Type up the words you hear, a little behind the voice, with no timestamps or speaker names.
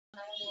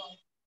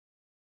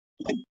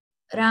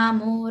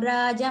रामो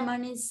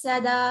राजमणिः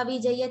सदा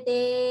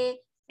विजयते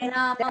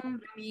रामं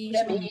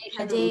रमेशं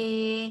भजे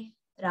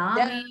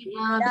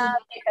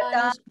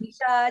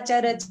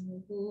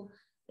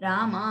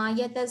रामाय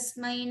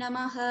तस्मै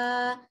नमः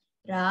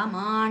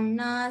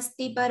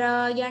रामान्नास्ति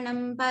परायणं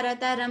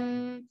परतरं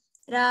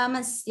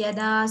रामस्य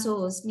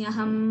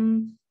दासोऽस्म्यहं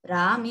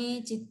रामे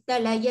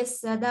चित्तलयः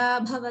सदा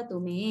भवतु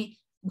मे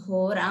भो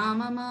राम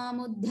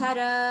मामुद्धर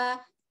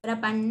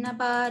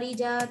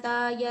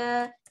प्रपन्नपारिजाताय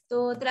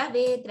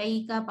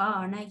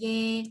स्तोत्रवेत्रैकपाणये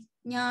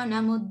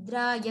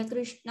ज्ञानमुद्राय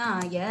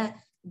कृष्णाय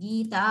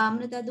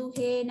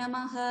गीतामृतदुहे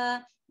नमः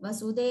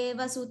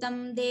वसुदेवसुतं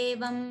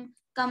देवं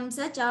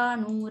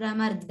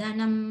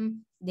कंसचाणूरमर्दनं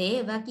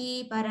देवकी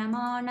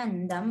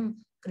परमानन्दं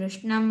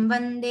कृष्णं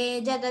वन्दे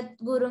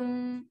जगद्गुरुं।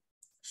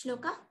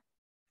 श्लोका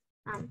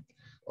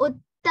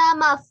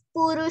उत्तमः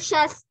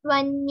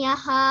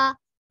पुरुषस्त्वन्यः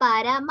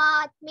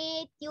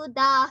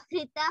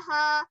परमात्मेत्युदाहृतः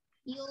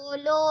यो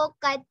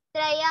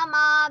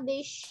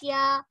लोकत्रयमाविश्य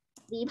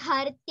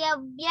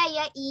बिभर्त्यव्यय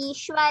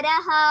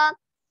ईश्वरः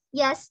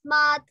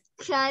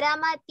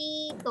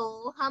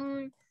यस्मात्क्षरमतीतोऽहम्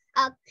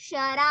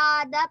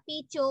अक्षरादपि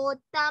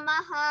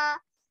चोत्तमः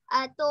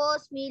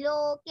अतोऽस्मि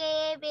लोके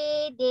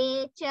वेदे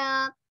च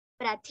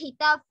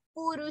प्रथितः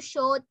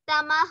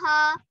पुरुषोत्तमः।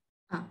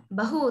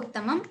 बहु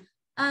उत्तमं।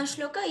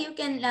 Shloka, you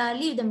can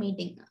leave the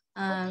meeting.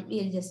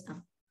 We'll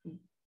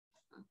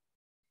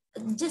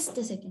just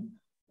a second.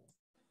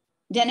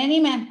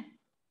 Janani ma'am,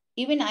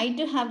 even I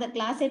too have the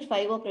class at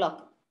 5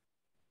 o'clock.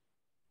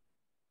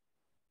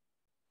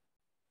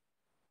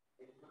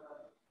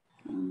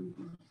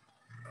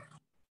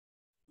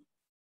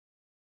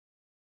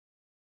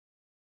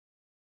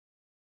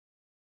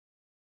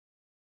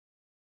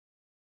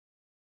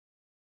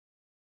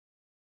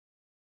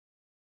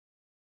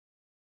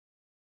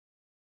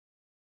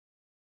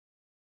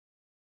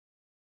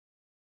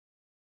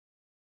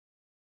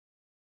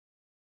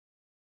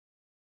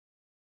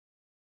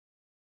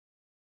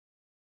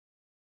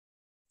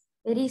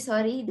 Very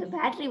sorry, the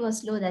battery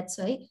was low, that's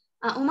why.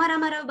 Uma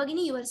Ramarao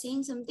Bagini, you were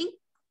saying something?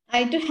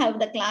 I too have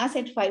the class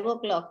at 5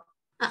 o'clock.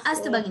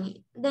 Ask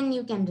Bagini, then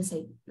you can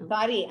decide. No.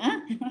 Sorry.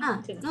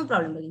 No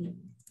problem, Bagini.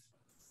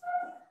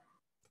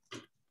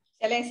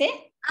 Shall I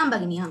say?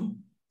 Bagini.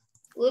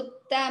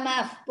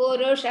 Uttamah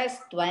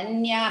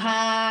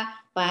purushastvanyah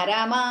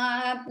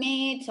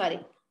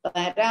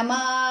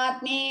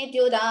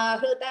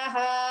paramatmetyudahrutah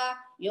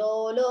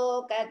yo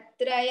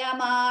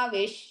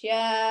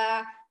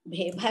lokatrayamavishya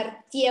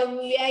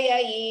bibhartyavyaya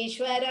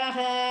ishwarah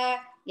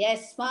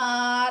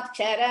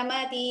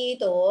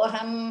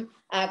yasmaksharamatiitoham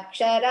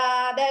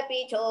aksharaadapi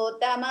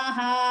chottamah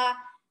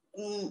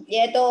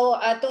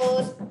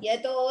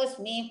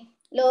yatosmi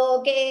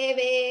loke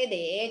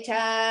vede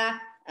cha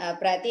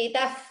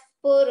pratitah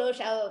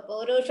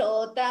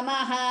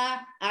पुरुषोत्तमः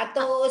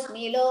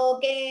अतोऽस्मि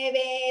लोके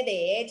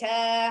वेदे च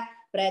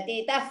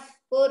प्रतितः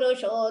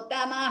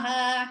पुरुषोत्तमः।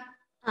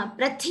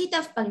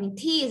 प्रथितः पग्नि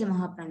थी is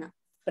महाप्राण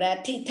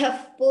प्रतितः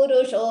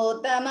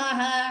पुरुषोत्तमः।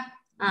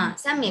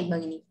 सम्यक्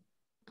भगिनी,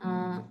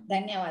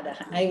 धन्यवादः।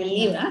 I will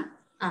leave.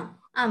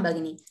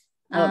 भगिनी।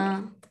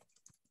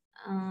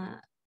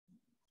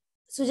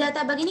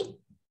 सुजाता भगिनी।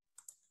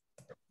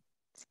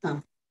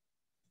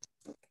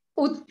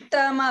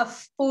 उत्तमः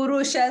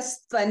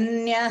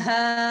पुरुषस्त्वन्यः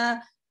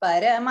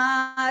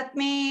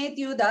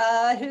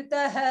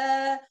परमात्मेत्युदाहृतः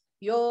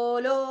यो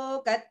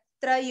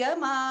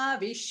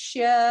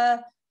लोकत्रयमाविश्य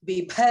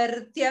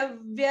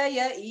बिभर्त्यव्यय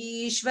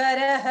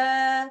ईश्वरः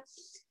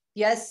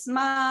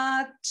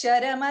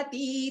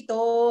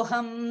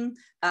यस्माक्षरमतीतोऽहम्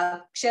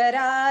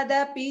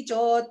अक्षरादपि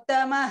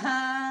चोत्तमः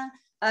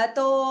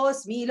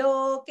अतोऽस्मि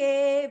लोके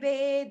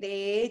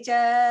वेदे च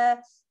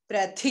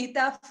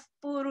प्रथितः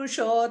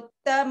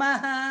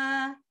पुरुषोत्तमः।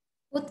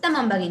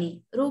 उत्तमं भगिनी।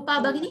 रूपा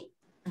भगिनी,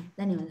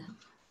 धन्यवादः।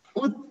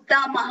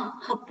 उत्तमः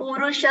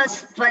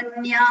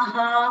पुरुषस्त्वन्यः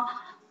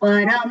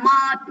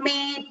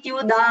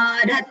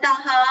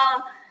परमात्मेत्युदारतः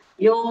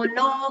यो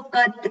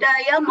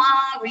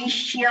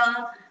लोकत्रयमाविश्य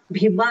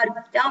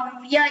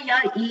बिभर्त्यव्यय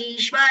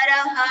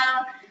ईश्वरः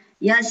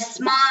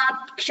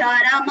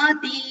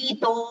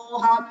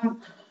यस्मात्क्षरमतीतोऽहम्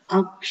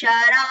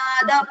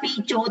अक्षरादपि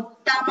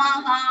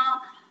चोत्तमः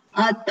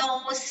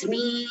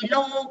अतोऽस्मि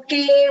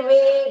लोके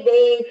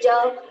वेदे च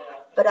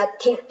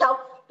प्रथितः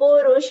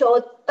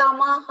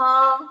पुरुषोत्तमः।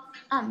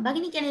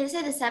 Bhagini, can you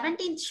say the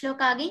 17th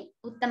shloka again?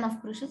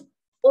 Uttamah Purushas.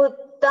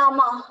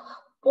 Uttamah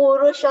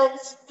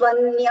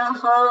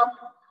Purushastvanyah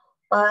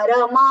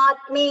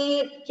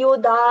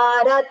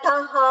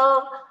Paramatmetyudaratah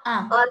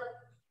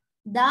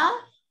Da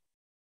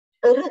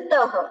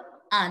Ritah.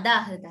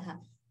 Da Ritah.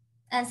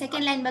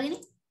 Second line, Bhagini.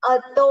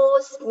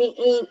 Atosmi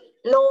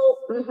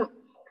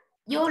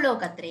Yo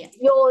Lokatraya.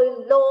 Yo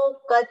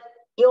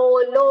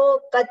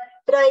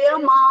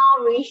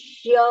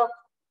Lokatrayamavishya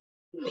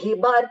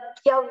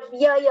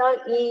Bhibartyavyaya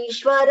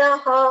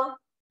Ishvaraha.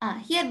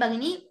 Here,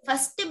 Bhagini,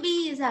 first B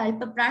is a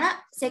Alpa Prana,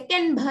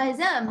 second Bha is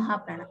a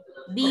Mahaprana.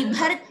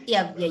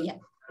 Bibhartyavyaya.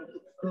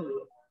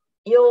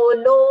 Yo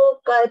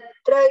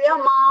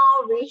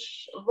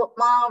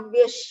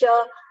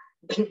Lokatrayamavishya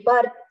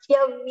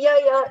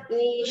बिभर्त्यव्यय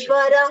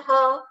ईश्वरः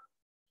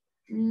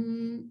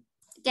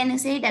Can you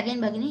say it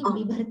again, Bhagini?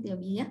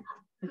 Bibhartyavya.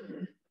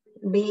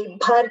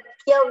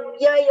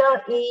 बिभर्त्यव्यय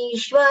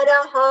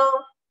ईश्वरः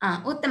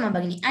Uttama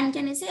Bhagini. And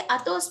can you say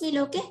atosmi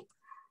loke?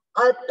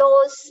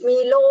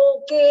 अतोऽस्मि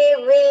लोके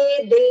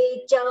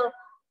वेदे च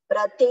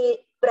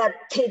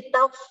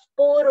प्रथितः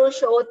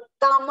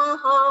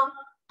पुरुषोत्तमः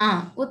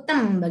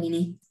Uttamam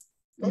Bhagini.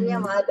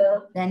 धन्यवादः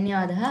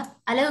धन्यवादः.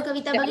 Alavu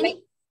Kavita Bhagini.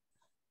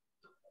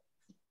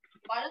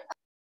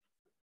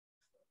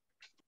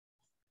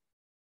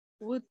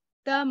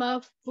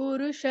 उत्तमः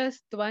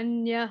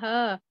पुरुषस्त्वन्यः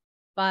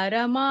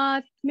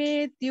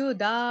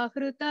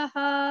परमात्मेत्युदाहृतः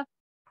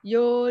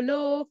यो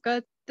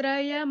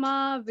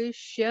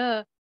लोकत्रयमाविश्य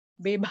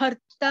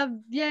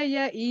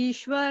बिभर्तव्यय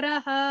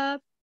ईश्वरः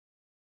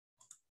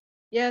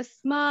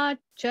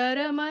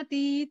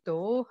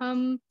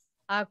यस्माच्चरमतीतोऽहम्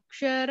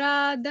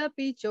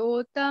अक्षरादपि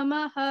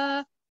चोत्तमः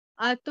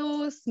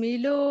अतोऽस्मि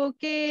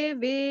लोके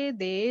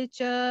वेदे च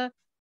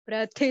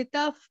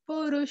प्रथितः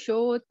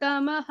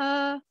पुरुषोत्तमः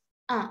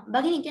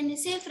Bhagini, can you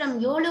say from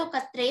Yolo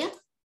Katraya?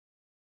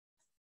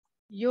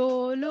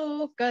 यो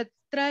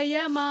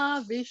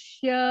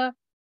लोकत्रयमाविश्य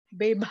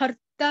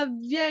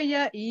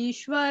बिभर्तव्यय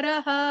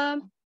ईश्वरः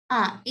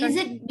Is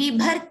it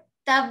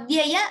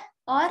Bibhartavyaya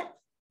or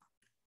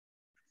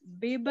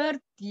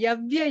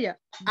बिभर्त्यव्यय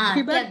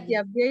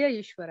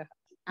ईश्वरः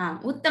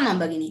Uttamam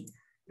Bhagini.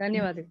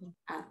 धन्यवादः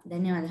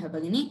धन्यवादः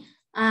भगिनी.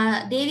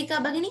 देविका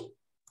भगिनी.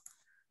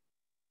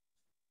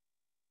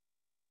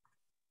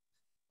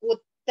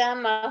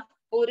 उत्तमः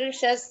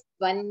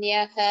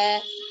पुरुषस्त्वन्यः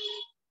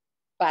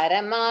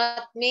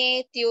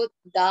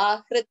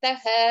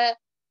परमात्मेत्युदाहृतः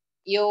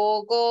यो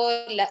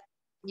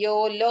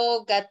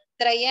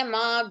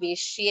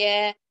लोकत्रयमाविश्य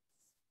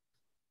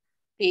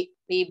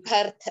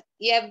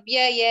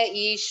बिभर्त्यव्यय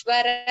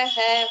ईश्वरः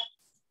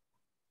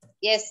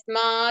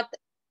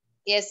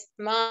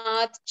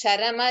यस्मात्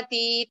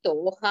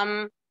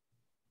चरमतीतोऽहम्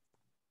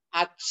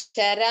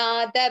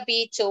अक्षरादपि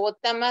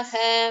चोत्तमः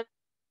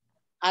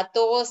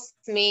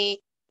अतोऽस्मि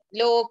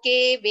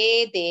लोके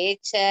वेदे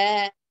च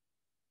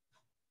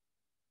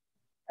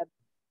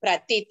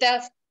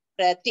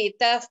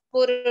प्रथितः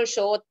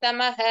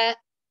पुरुषोत्तमः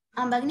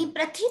भगिनी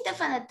प्रथितः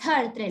and the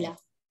third trela.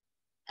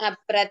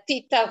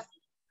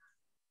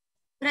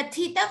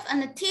 प्रथितः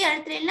and the third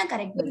trela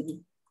correct भगिनी.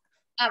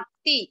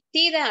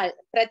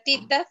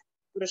 प्रथितः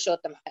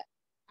पुरुषोत्तमः.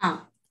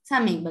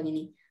 सम्यक्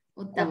भगिनी.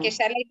 उत्तमम्. Okay,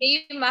 shall I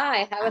leave ma? I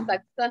have a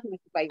success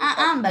by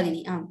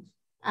भगिनी.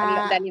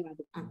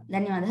 धन्यवादः.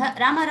 धन्यवादः.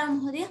 रामाराव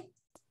महोदय.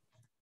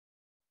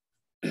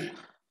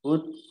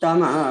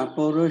 उत्तम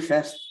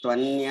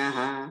पुरुषस्त्वन्यः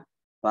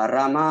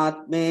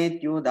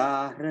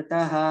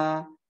परमात्मेत्युदाहृतः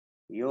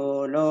यो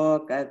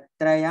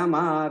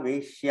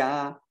लोकत्रयमाविश्य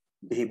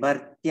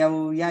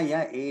बिभर्त्यव्यय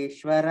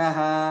ईश्वरः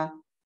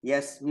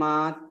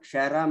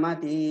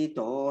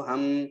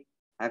यस्माक्षरमतीतोऽहम्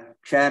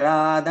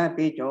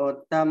अक्षरादपि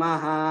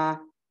चोत्तमः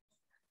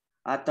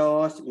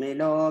अतोऽस्मि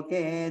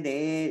लोके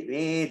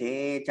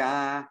वेदे च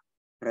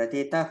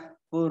प्रथितः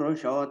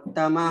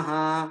पुरुषोत्तमः.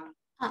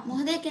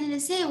 महोदय can you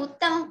say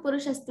उत्तमः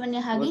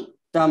पुरुषस्त्वन्यः again?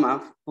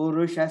 उत्तमः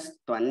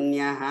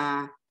पुरुषस्त्वन्यः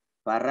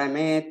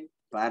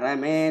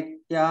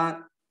परमेत्युदाहृतः.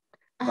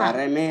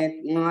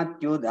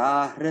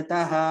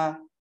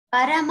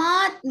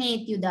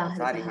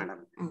 परमात्मेत्युदाहृतः.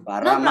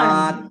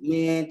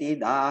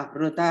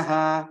 परमात्मेत्युदाहृतः.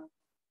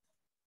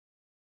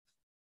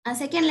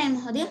 सेकेंड लाइन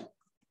महोदय.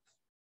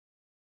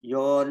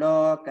 यो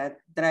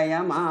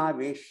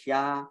लोकत्रयमाविश्य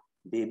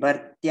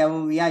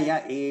बिभर्त्यव्यय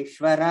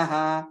ईश्वरः.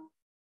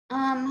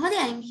 Mहोदय, I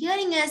am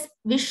hearing as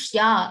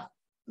Vishya,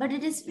 but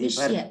it is Vishya.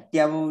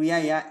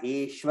 बिभर्त्यव्यय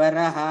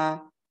ईश्वरः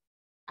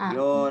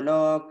यो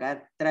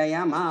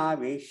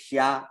लोकत्रयमाविश्य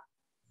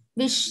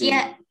विश्य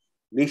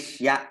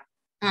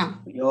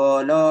यो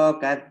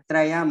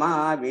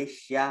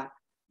लोकत्रयमाविश्य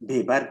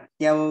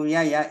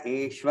बिभर्त्यव्यय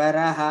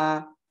ईश्वरः.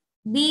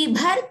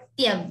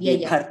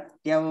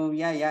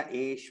 बिभर्त्यव्यय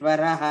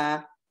ईश्वरः.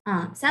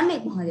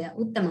 सम्यक् महोदय,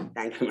 उत्तमं.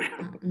 Thank you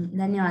madam.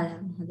 धन्यवादः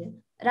महोदय.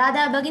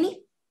 राधा भगिनी.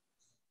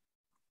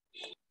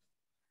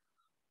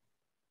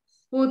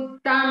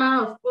 उत्तमः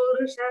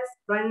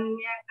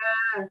पुरुषस्त्वन्यः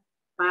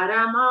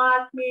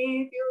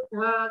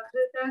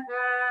परमात्मेत्युदाहृतः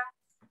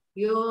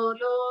यो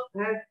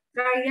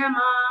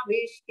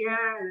लोकत्रयमाविश्य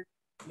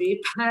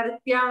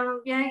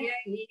बिभर्त्यव्यय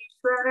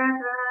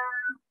ईश्वरः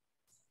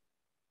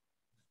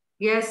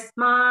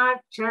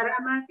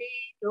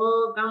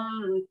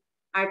यस्माक्षरमतीतोऽहम्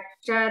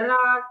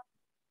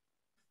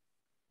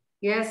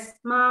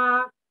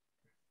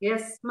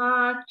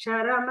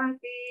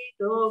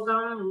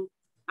यस्माक्षरमतीतोऽहम्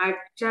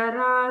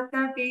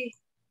अक्षरादपि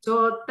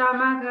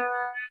चोत्तमः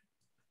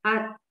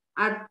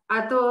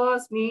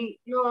अतोऽस्मि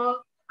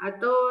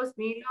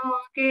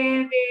लोके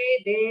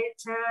वेदे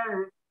च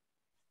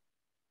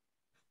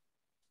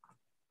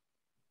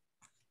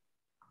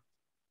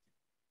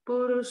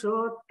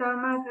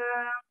पुरुषोत्तमः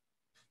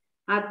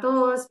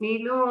अतोऽस्मि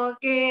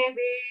लोके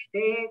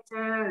वेदे च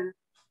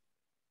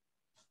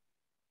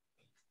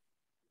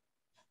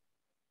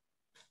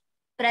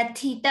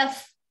प्रथितः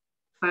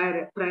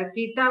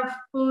प्रथितः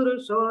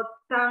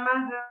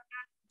पुरुषोत्तमः.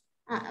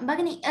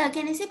 Bhagini,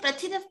 can you say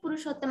Prathitah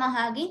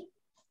Purushottamah again?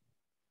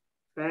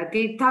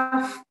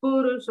 प्रथितः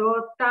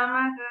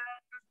पुरुषोत्तमः.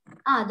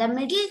 The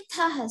middle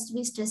tha has to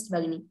be stressed,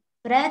 Bhagini.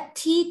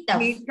 Prathitah.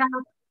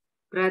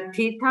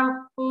 प्रथितः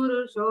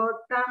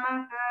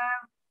पुरुषोत्तमः.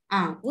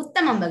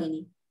 Uttamam,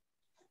 Bhagini.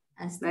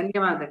 Astu.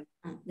 धन्यवादः.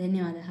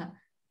 Dhanyavadah.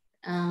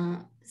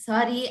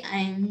 Sorry,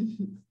 I'm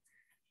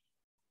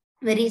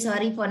very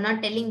sorry for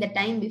not telling the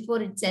time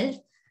before itself.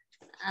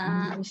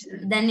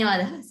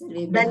 Dhanyavadah,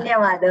 Sarvebhyah.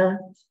 Dhanyavadah.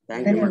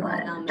 Thank you.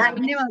 Dhanyavadah. Thank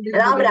you. ಧನ್ಯವಾದಗಳು.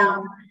 Ram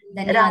Ram.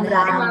 Ram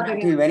Ram.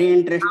 It is very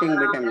interesting,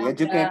 madam.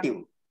 Educative.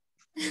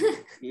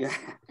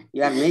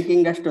 You are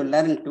making us to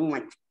learn too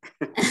much.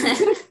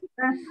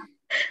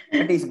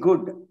 That is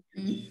good.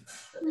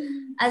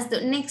 Astu.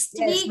 Next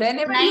Yes, week,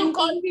 whenever you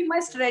call, we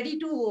must ready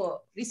to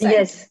recite.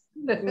 Yes.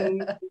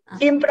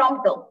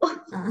 Impromptu.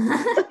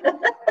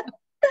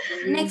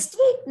 Next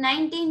week,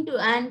 19 to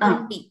and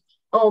 20.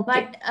 Okay.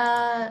 But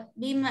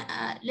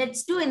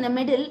let's do in the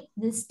middle.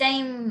 This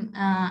time,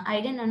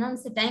 I didn't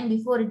announce the time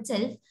before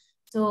itself.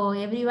 So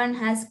everyone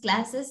has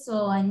classes.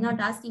 So I'm not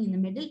asking in the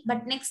middle.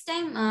 But next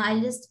time,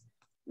 I'll just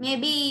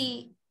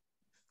maybe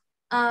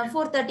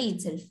 4:30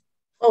 itself.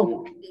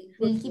 Oh.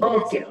 We'll keep it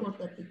Okay. as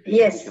 4:30.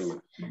 Yes.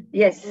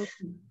 Yes.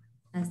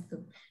 Astu.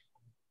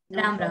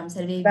 Ram Ram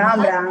Sarvebhyah. Ram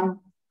Ram.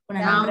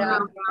 Ram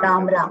Ram.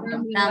 Ram Ram.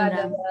 Ram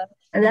Ram.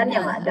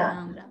 Dhanyavadah.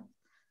 Ram Ram.